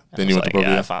 Then you went to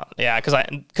Provia? Yeah,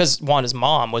 because Wanda's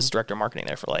mom was director of marketing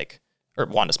there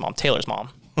Taylor's mom,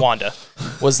 Wanda,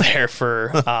 was there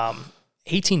for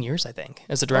 18 years, I think,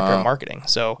 as the director of marketing.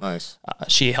 So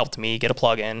she helped me get a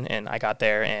plug-in, and I got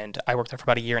there, and I worked there for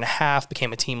about a year and a half,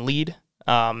 became a team lead.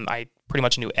 I pretty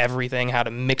much knew everything, how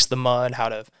to mix the mud, how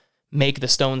to make the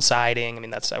stone siding. I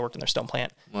mean, I worked in their stone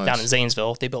plant down in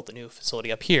Zanesville. They built the new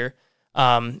facility up here.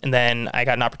 And then I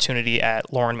got an opportunity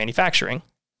at Lauren Manufacturing,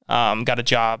 got a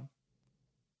job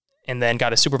and then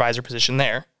got a supervisor position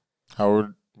there. How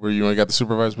old were you when you got the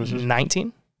supervisor position?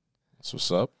 19. That's what's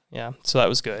up. Yeah, so that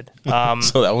was good.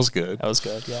 So that was good. That was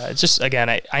good. Yeah, it's just, again,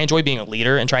 I enjoy being a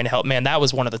leader and trying to help. Man, that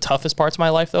was one of the toughest parts of my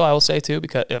life, though, I will say, too,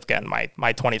 because, again, my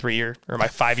 23-year or my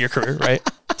 5-year career, right?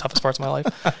 Toughest parts of my life.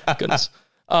 Goodness.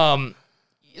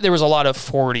 There was a lot of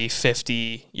 40,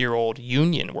 50-year-old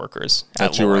union workers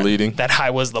that you were leading? That I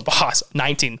was the boss.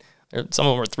 19. Some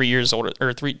of them were 3 years older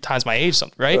or 3 times my age,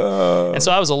 something, right? And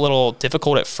so that was a little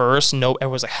difficult at first.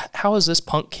 Everyone was like, how is this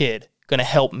punk kid going to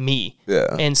help me?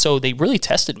 Yeah. And so they really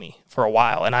tested me for a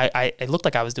while. And I looked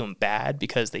like I was doing bad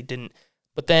because they didn't.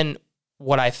 But then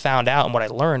what I found out and what I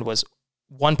learned was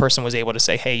one person was able to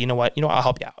say, hey, you know what, I'll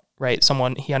help you out, right?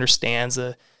 Someone, he understands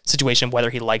the situation, whether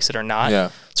he likes it or not. Yeah.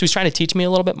 So he's trying to teach me a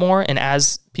little bit more. And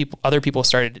as other people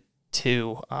started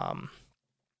to,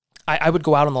 I would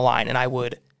go out on the line and I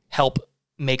would help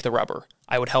make the rubber.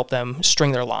 I would help them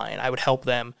string their line. I would help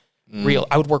them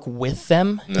I would work with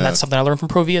them. And that's something I learned from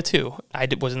Provia too.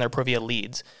 Was in their Provia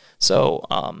leads. So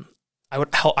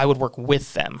I would work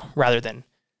with them rather than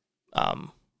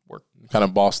work. Kind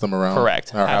of boss them around.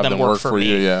 Correct. Or have them work for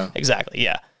you. Yeah. Exactly.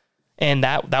 Yeah. And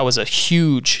that was a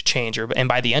huge changer. And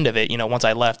by the end of it, once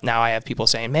I left, now I have people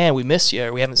saying, man, we miss you,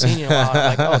 or we haven't seen you in a while.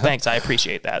 I'm like, oh, thanks. I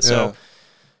appreciate that. So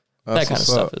that kind of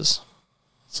stuff is.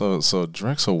 So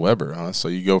Drexel Weber, huh? So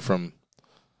you go from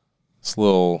this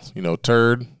little,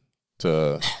 turd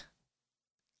to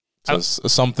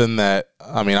something that,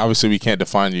 I mean, obviously we can't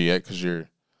define you yet because you're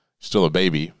still a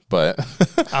baby, but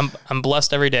I'm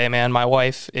blessed every day, man. My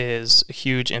wife is a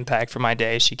huge impact for my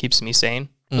day. She keeps me sane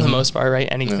for the most part, right?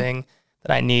 Anything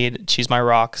that I need, she's my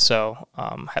rock. So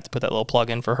I have to put that little plug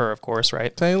in for her, of course,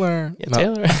 right? Taylor. Yeah,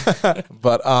 Taylor.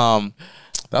 But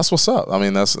that's what's up. I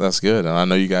mean, that's good. And I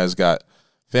know you guys got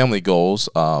family goals.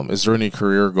 Is there any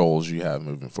career goals you have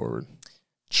moving forward?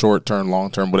 Short term,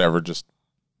 long term, whatever. Just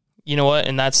you know what,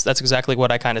 and that's exactly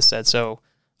what I kind of said. So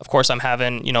of course I'm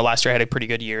having, last year I had a pretty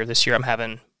good year. This year I'm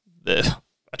having a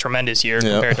tremendous year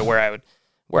compared to where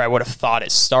I would have thought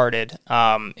it started.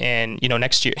 And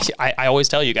next year I always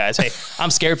tell you guys, hey, I'm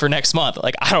scared for next month.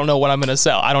 Like I don't know what I'm gonna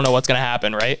sell. I don't know what's gonna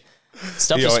happen. Right.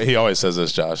 He always says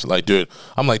this, Josh. Like, dude,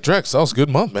 I'm like, Drex, that was a good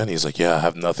month, man. He's like, yeah, I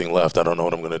have nothing left. I don't know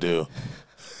what I'm gonna do.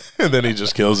 And then he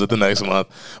just kills it the next month.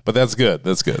 But that's good.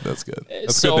 That's good. That's good.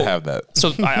 It's good to have that.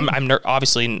 So I'm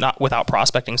obviously not without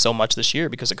prospecting so much this year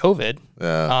because of COVID.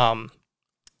 Yeah.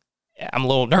 I'm a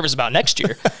little nervous about next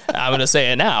year. I'm going to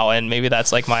say it now, and maybe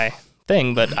that's like my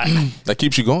thing. But that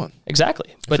keeps you going.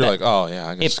 Exactly. But you're like, oh yeah,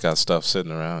 I just got stuff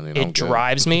sitting around. It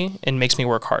drives me and makes me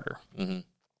work harder. Mm-hmm.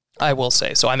 I will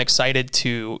say. So I'm excited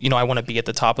to, I want to be at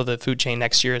the top of the food chain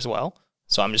next year as well.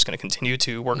 So I'm just going to continue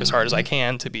to work as hard as I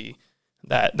can to be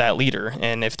that leader,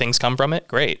 and if things come from it,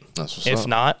 great. If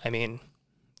not, I mean,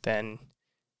 then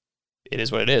it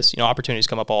is what it is. Opportunities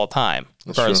come up all the time,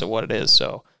 regardless of what it is.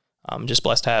 So I'm just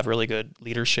blessed to have really good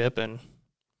leadership. And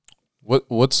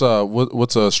what's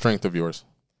a strength of yours?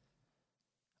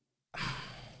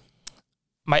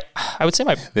 I would say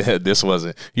my. This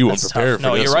wasn't. You weren't prepared for this.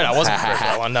 No, you're right. I wasn't prepared for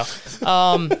that one.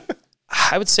 No.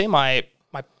 I would say my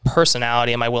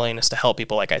personality and my willingness to help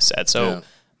people, like I said. So. Yeah.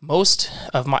 Most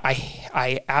of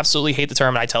I absolutely hate the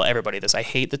term, and I tell everybody this. I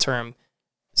hate the term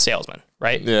salesman,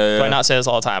 right? Yeah. Do I not say this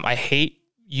all the time? I hate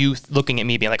you looking at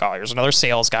me being like, oh, here's another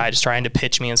sales guy just trying to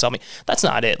pitch me and sell me. That's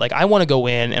not it. Like, I want to go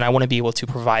in and I want to be able to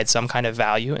provide some kind of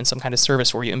value and some kind of service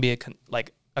for you and be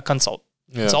a consultant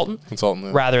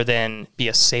rather than be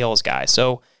a sales guy.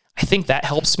 So I think that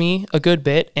helps me a good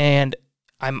bit, and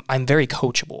I'm very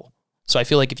coachable. So I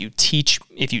feel like if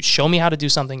you show me how to do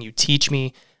something, you teach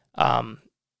me,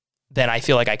 then I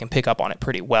feel like I can pick up on it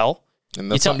pretty well.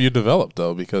 And that's something you developed,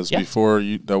 though, because before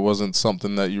that wasn't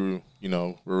something that you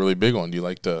were really big on. You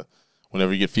like to,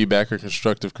 whenever you get feedback or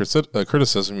constructive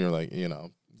criticism, you're like,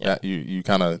 that you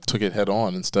kind of took it head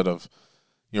on instead of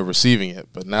receiving it.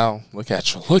 But now look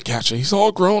at you, he's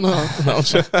all grown up.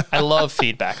 I love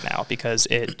feedback now because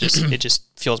it just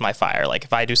fuels my fire. Like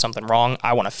if I do something wrong,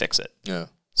 I want to fix it. Yeah.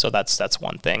 So that's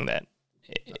one thing that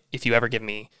if you ever give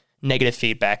me negative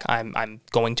feedback, I'm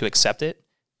going to accept it,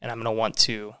 and I'm going to want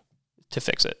to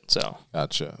fix it. So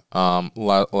gotcha.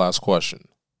 Last question.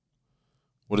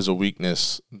 What is a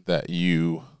weakness that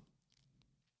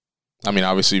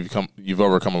obviously you've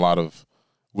overcome a lot of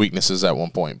weaknesses at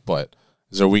one point, but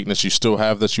is there a weakness you still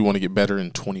have that you want to get better in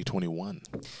 2021?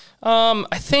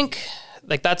 I think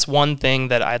that's one thing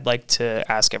that I'd like to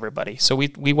ask everybody. So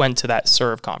we went to that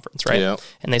Serve conference, right? Yeah.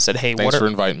 And they said, hey, thanks for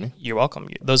inviting me. You're welcome.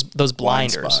 Those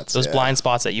blinders, blind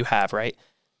spots that you have, right?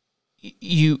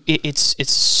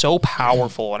 it's so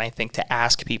powerful. And I think to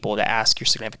ask people, to ask your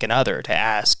significant other, to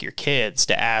ask your kids,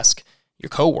 to ask your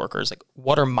coworkers, like,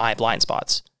 what are my blind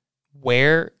spots?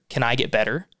 Where can I get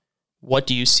better? What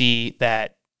do you see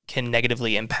that can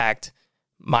negatively impact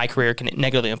my career, can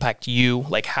negatively impact you?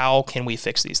 Like, how can we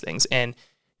fix these things? And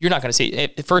you're not going to see,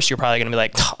 at first you're probably going to be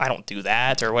like, I don't do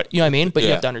that, or what, you know what I mean? But you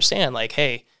have to understand, like,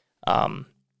 hey,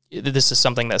 this is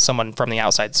something that someone from the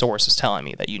outside source is telling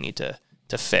me that you need to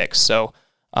fix. So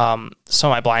some of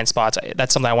my blind spots,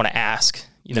 that's something I want to ask,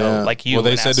 like you. Well,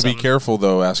 they said to be careful,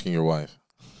 though, asking your wife.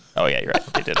 Oh, yeah, you're right.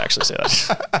 They did actually say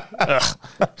that.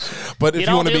 But if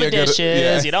you want to be a good...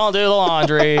 dishes, you don't do the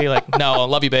laundry. Like, no, I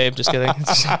love you, babe. Just kidding.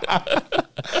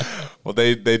 Well,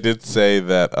 they did say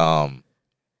that...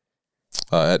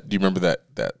 do you remember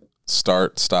that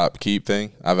start, stop, keep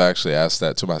thing? I've actually asked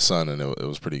that to my son, and it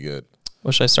was pretty good.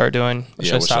 What should I start doing? What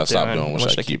should I stop doing? What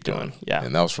should I keep doing? Yeah.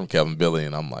 And that was from Kevin Billy,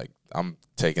 and I'm like, I'm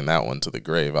taking that one to the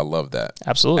grave. I love that.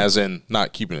 Absolutely. As in,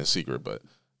 not keeping it a secret, but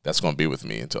that's going to be with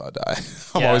me until I die.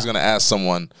 I'm always going to ask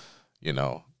someone,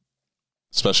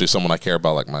 especially someone I care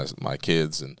about, like my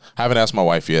kids. And I haven't asked my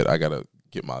wife yet. I got to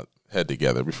get my head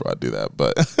together before I do that.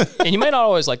 But and you might not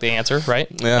always like the answer, right?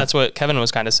 Yeah. That's what Kevin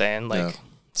was kind of saying. Like,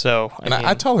 so.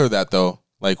 I tell her that, though.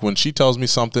 Like, when she tells me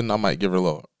something, I might give her a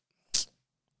little,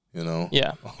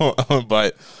 Yeah.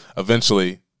 But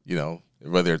eventually,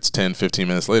 whether it's 10, 15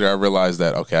 minutes later, I realize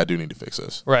that, okay, I do need to fix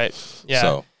this. Right. Yeah.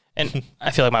 So. And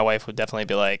I feel like my wife would definitely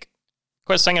be like,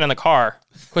 quit singing in the car.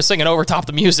 Quit singing over top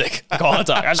the music all the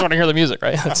time. I just want to hear the music,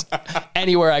 right? That's,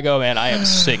 anywhere I go, man, I am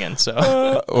singing.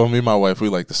 So, well, me and my wife, we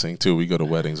like to sing too. We go to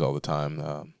weddings all the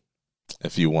time.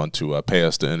 If you want to pay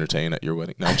us to entertain at your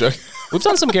wedding. No, I'm joking. We've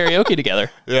done some karaoke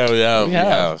together. Yeah,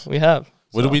 we have.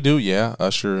 What did we do? Yeah,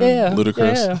 Usher and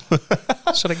Ludacris.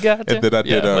 Yeah. Should have got it. And then I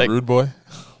did Rude Boy.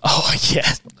 Oh,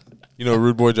 yeah. You know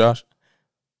Rude Boy, Josh?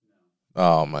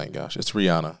 Oh, my gosh. It's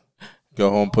Rihanna. Go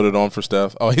home, put it on for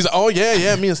Steph. Oh,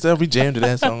 yeah. Me and Steph, we jammed to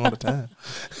that song all the time.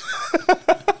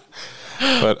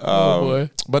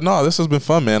 But no, this has been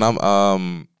fun, man.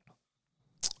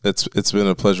 It's been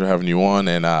a pleasure having you on,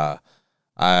 and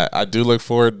I do look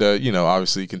forward to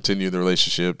obviously continue the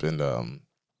relationship, and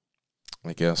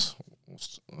I guess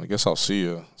I'll see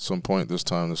you at some point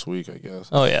this week, I guess.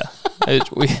 Oh yeah,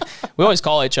 we always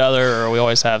call each other, or we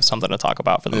always have something to talk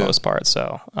about for the most part.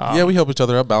 So we help each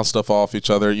other up, bounce stuff off each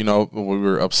other. We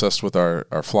were obsessed with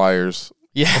our flyers.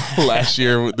 Yeah, last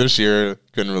year, this year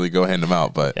couldn't really go hand them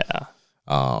out, but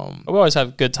we always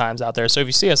have good times out there. So if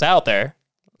you see us out there,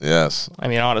 yes, I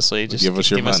mean honestly, just give us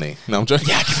your money. No, I'm joking.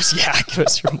 Yeah, give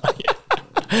us your money.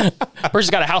 We're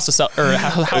just got a house to sell or a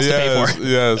house to pay for.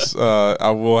 Yes,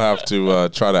 I will have to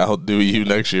try to outdo you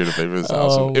next year to pay for this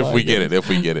house if we get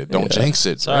it. Don't jinx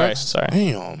it. Sorry.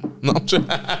 Damn. No, I'm joking.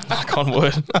 Knock on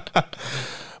wood.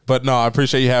 But no, I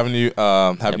appreciate you having you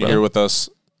here with us,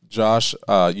 Josh.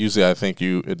 Usually I thank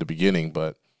you at the beginning,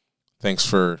 but thanks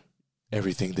for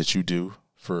everything that you do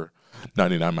for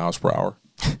 99 miles per hour.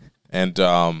 And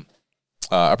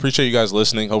I appreciate you guys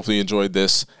listening. Hopefully you enjoyed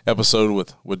this episode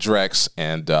with Drex,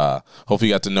 and hopefully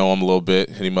you got to know him a little bit.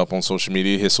 Hit him up on social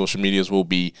media. His social medias will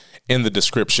be in the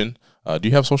description. Do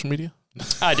you have social media?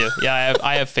 I do. Yeah,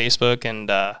 I have Facebook and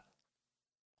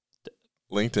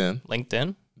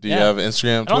LinkedIn. Do you have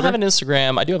Instagram, Twitter? I don't have an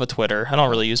Instagram. I do have a Twitter. I don't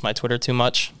really use my Twitter too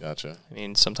much. Gotcha. I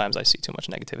mean, sometimes I see too much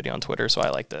negativity on Twitter, so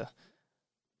I like to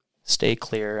stay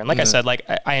clear. And like I said, like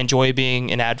I enjoy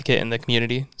being an advocate in the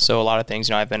community. So a lot of things,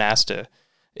 I've been asked to.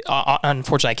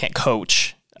 Unfortunately, I can't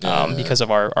coach because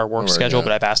of our work schedule,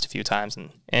 but I've asked a few times,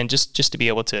 and just to be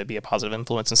able to be a positive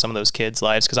influence in some of those kids'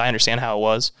 lives, because I understand how it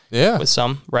was with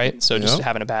some, right? So just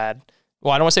having I don't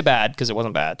want to say bad because it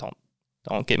wasn't bad.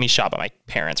 Don't get me shot by my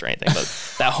parents or anything,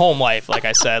 but that home life, like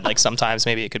I said, like sometimes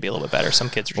maybe it could be a little bit better.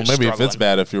 Some kids are just maybe struggling. If it's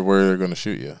bad, if you're worried they're going to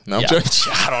shoot you. No, I'm joking.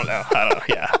 I don't know.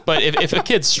 Yeah, but if a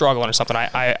kid's struggling or something,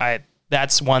 I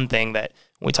that's one thing that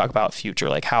when we talk about future,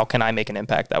 like how can I make an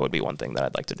impact? That would be one thing that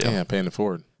I'd like to do. Yeah, paying it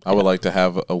forward. I would like to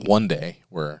have a one day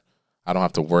where I don't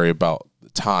have to worry about the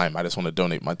time. I just want to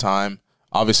donate my time.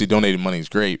 Obviously, donating money is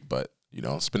great, but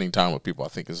spending time with people I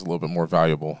think is a little bit more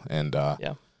valuable. And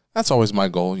that's always my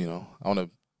goal. I want to.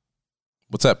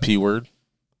 What's that P word?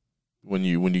 When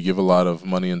you give a lot of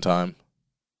money and time.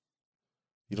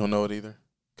 You don't know it either?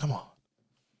 Come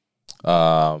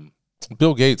on.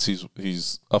 Bill Gates,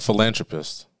 he's a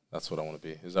philanthropist. That's what I want to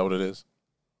be. Is that what it is?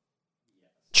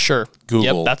 Sure.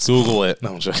 Google it.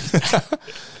 No, I'm joking.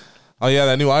 Oh yeah,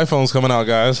 that new iPhone's coming out,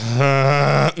 guys.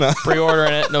 No.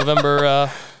 Pre-ordering it November.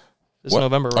 This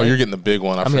November, right? Oh, you're getting the big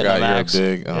one. I forgot you're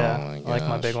big. Yeah, oh my gosh. I like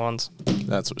my big ones.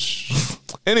 That's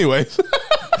what. Anyways.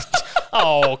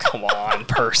 Oh, come on,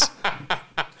 Purse.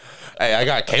 Hey, I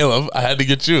got Caleb. I had to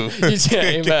get you. Yeah,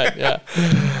 amen. Yeah.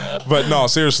 But no,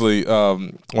 seriously,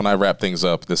 when I wrap things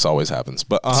up, this always happens.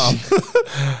 But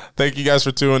thank you guys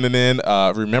for tuning in.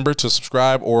 Remember to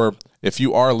subscribe, or if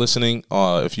you are listening,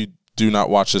 if you do not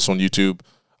watch this on YouTube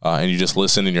and you just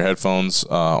listen in your headphones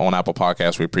on Apple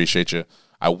Podcasts, we appreciate you.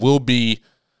 I will be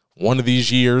one of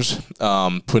these years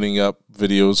putting up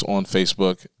videos on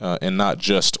Facebook and not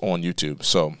just on YouTube.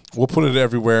 So we'll put it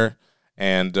everywhere,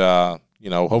 and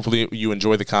hopefully you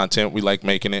enjoy the content. We like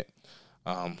making it.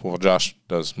 Well, Josh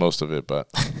does most of it, but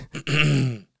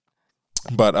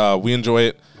we enjoy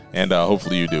it, and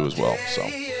hopefully you do as well. So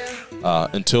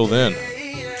until then,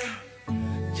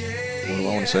 what do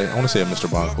I want to say? I want to say a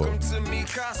Mr. Bond quote.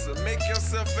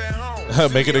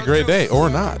 Make it a great day or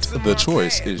not. The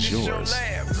choice is yours.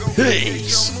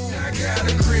 Peace. I got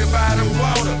a crib out of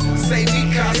water. Say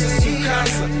me casa, su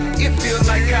casa. It feels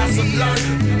like Casablanca.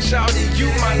 Shawty, you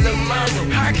my little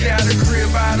mama. I got a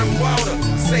crib out of water.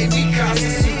 Say me casa,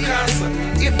 su casa.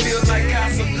 It feels like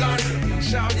Casablanca.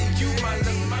 Shawty.